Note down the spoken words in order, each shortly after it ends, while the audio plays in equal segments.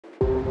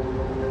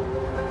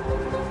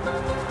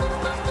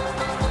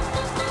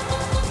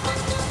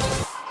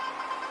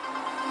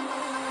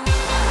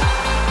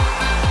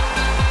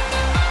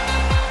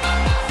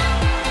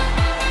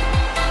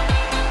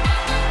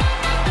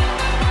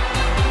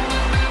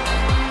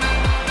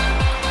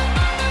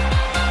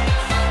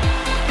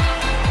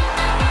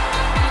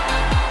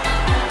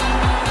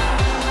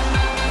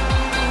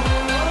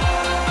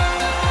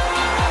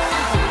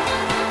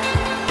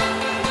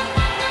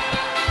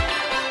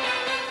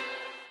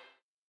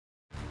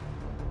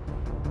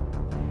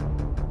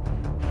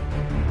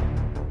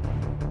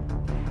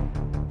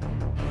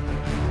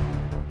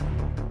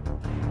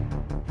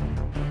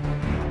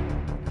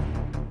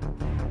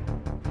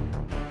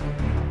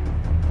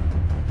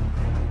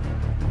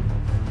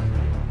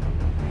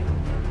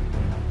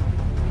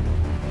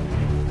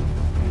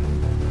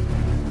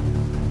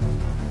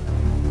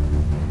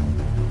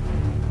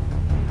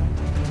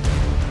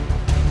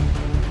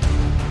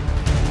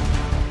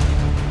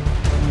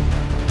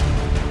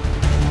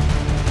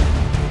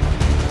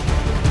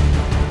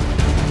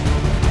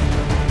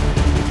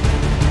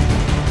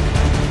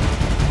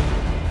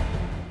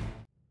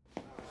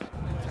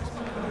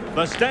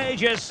The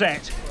stage is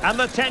set and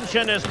the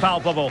tension is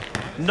palpable.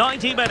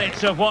 90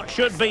 minutes of what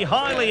should be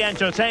highly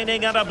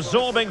entertaining and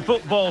absorbing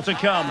football to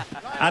come.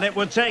 And it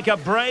would take a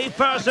brave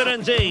person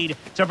indeed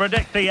to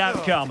predict the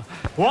outcome.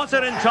 What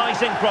an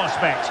enticing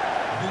prospect.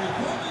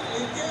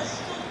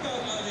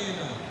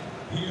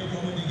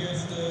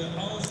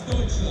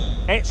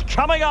 It's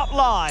coming up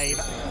live.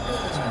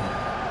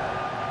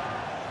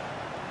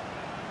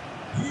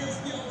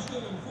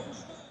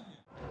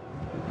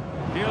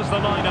 Here's the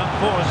lineup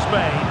for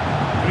Spain.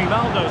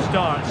 Grimaldo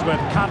starts with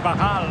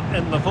Carvajal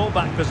in the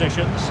fullback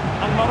positions,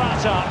 and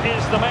Morata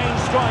is the main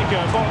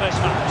striker for this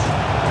match.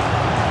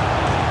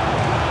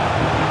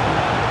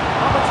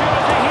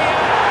 Opportunity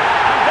here,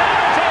 and there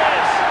it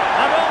is!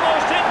 An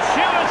almost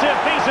intuitive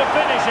piece of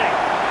finishing.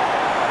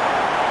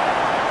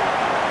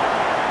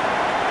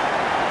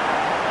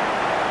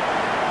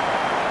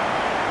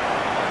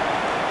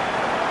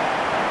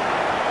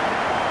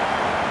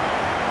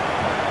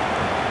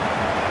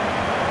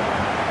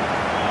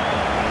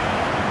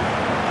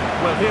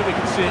 Well, here we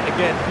can see it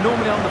again.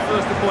 Normally I'm the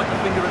first to point the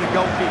finger at a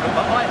goalkeeper,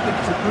 but I think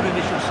it's a good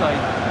initial save.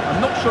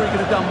 I'm not sure he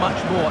could have done much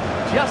more.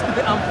 Just a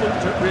bit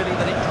unfortunate, really,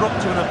 that it dropped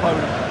to an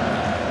opponent.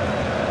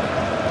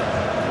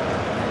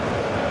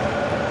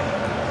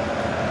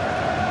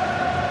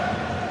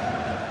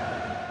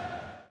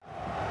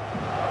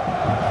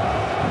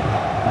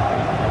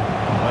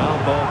 Well,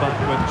 ball back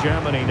with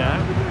Germany now.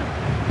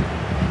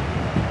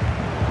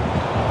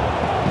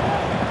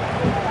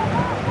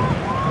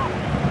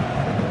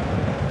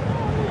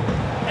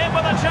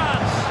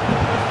 Chance.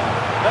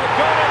 They've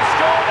gone and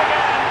scored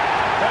again.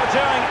 They're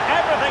doing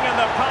everything in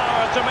their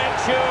power to make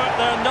sure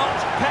they're not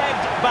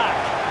pegged back.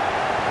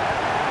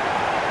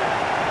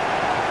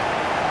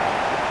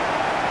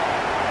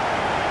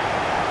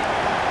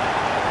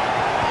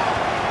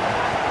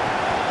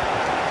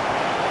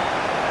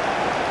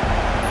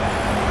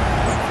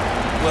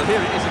 Well,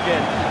 here it is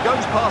again. He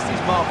goes past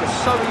his marker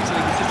so easily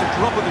with just a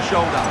drop of the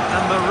shoulder,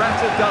 and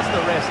Morata does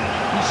the rest.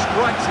 He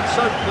strikes it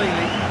so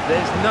cleanly,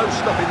 there's no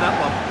stopping that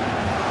one.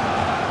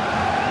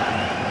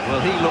 Well,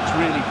 he looks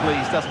really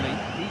pleased, doesn't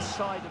he? He's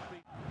side of...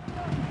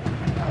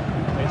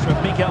 It's with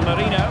Mikel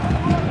Merino.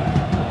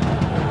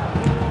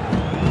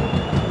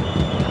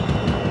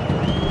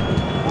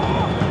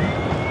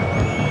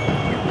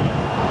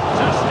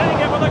 Ter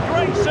Stegen with a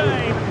great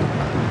save.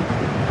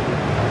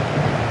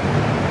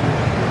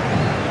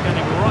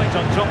 Getting right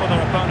on top of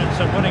their opponents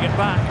and winning it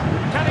back.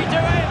 Can he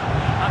do it?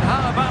 And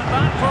how about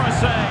that for a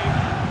save?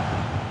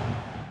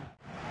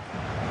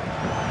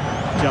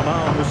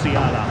 Jamal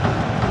Musiala.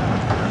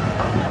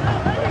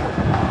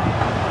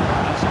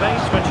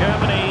 Space for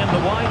Germany in the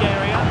wide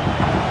area.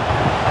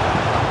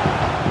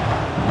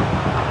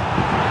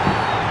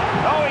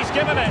 Oh, he's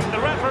given it. The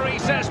referee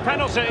says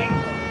penalty,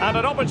 and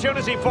an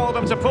opportunity for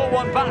them to pull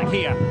one back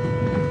here.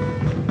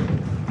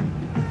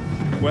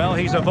 Well,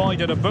 he's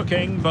avoided a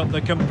booking, but the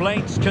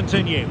complaints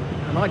continue.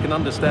 And I can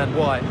understand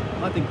why.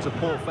 I think it's a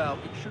poor foul.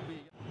 It should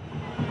be...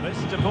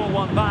 This to pull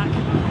one back.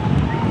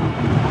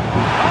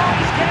 Oh,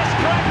 he's guessed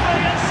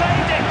correctly and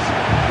saved it.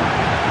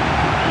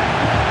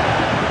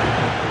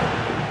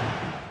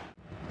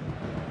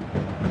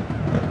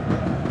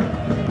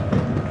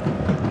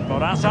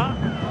 Morata.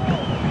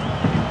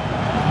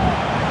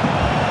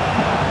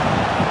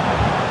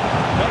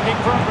 Making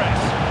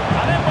progress.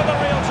 And in with a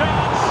real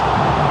chance.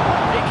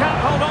 He can't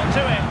hold on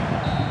to it.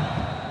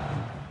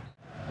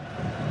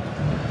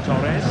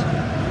 Torres.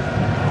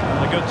 And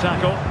a good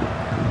tackle.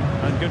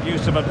 And good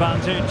use of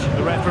advantage.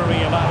 The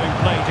referee allowing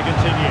play to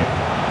continue.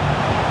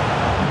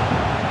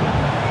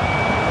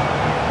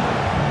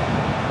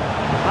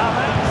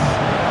 Havertz.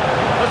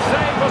 The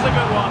save was a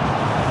good one.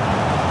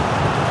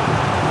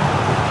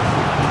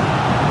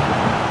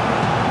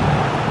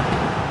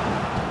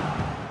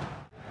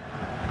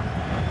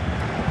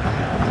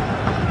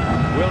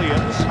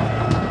 Williams.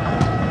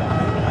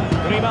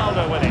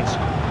 Grimaldo with it.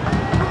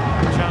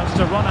 Chance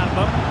to run at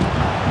them.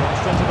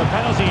 into the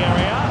penalty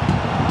area.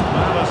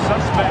 Well, a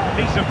suspect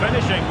piece of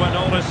finishing when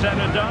all is said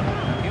and done.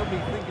 He'll be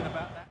thinking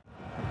about that.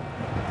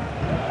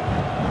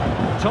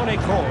 Toni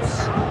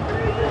Kroos.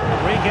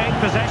 Regained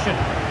possession.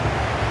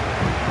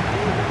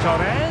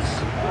 Torres.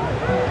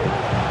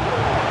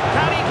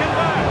 Can he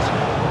convert?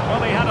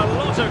 Well, he had a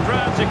lot of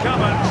ground to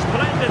cover.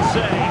 Splendid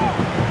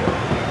save.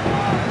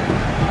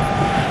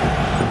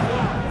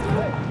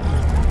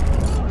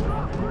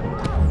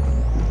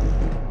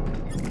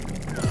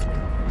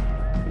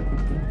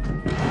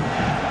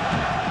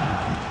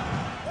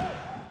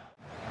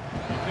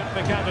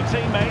 Counter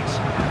teammates.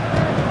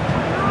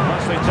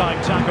 Nicely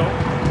timed tackle.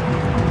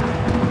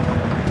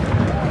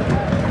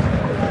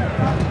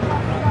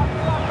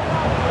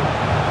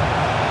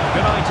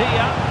 Good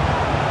idea.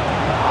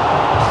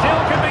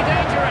 Still can be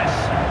dangerous.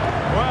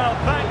 Well,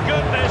 thank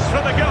goodness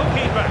for the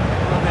goalkeeper.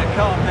 Well, they're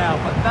calm now,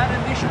 but that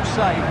initial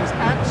save was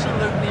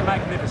absolutely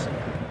magnificent.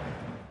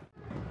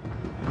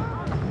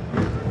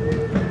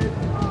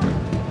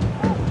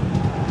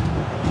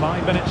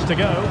 Five minutes to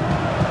go.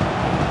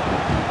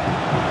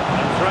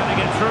 Threading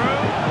it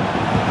through.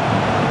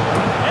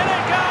 In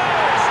it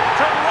goes!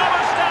 To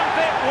rubber stamp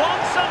it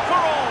once and for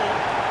all.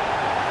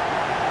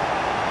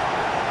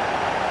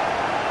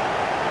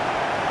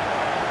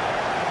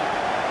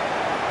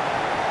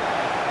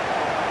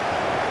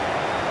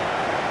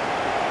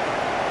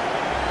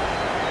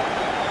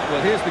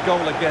 Well, here's the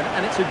goal again,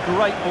 and it's a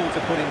great ball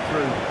to put him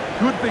through.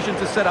 Good vision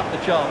to set up the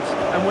chance,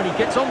 and when he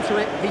gets onto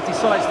it, he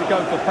decides to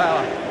go for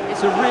power.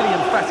 It's a really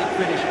emphatic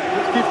finish,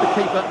 which gives the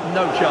keeper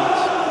no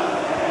chance.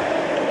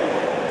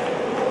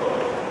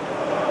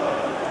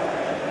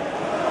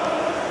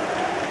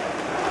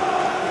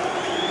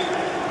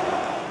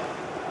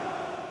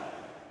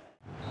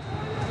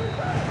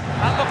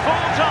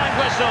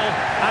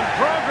 And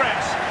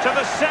progress to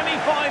the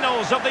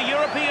semi-finals of the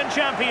European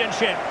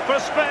Championship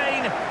for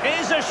Spain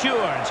is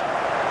assured.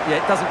 Yeah,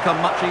 it doesn't come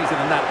much easier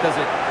than that, does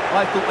it?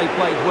 I thought they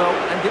played well,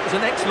 and it was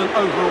an excellent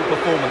overall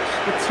performance,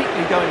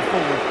 particularly going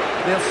forward.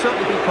 They'll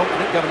certainly be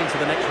confident going into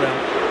the next round.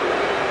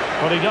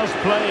 Well, he does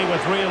play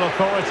with real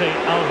authority,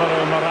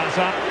 Alvaro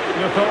Morata.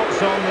 Your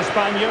thoughts on the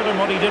Spaniard and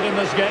what he did in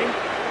this game?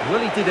 Well,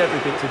 he did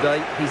everything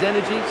today. His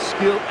energy,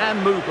 skill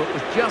and movement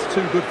was just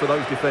too good for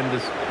those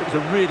defenders. It was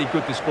a really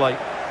good display.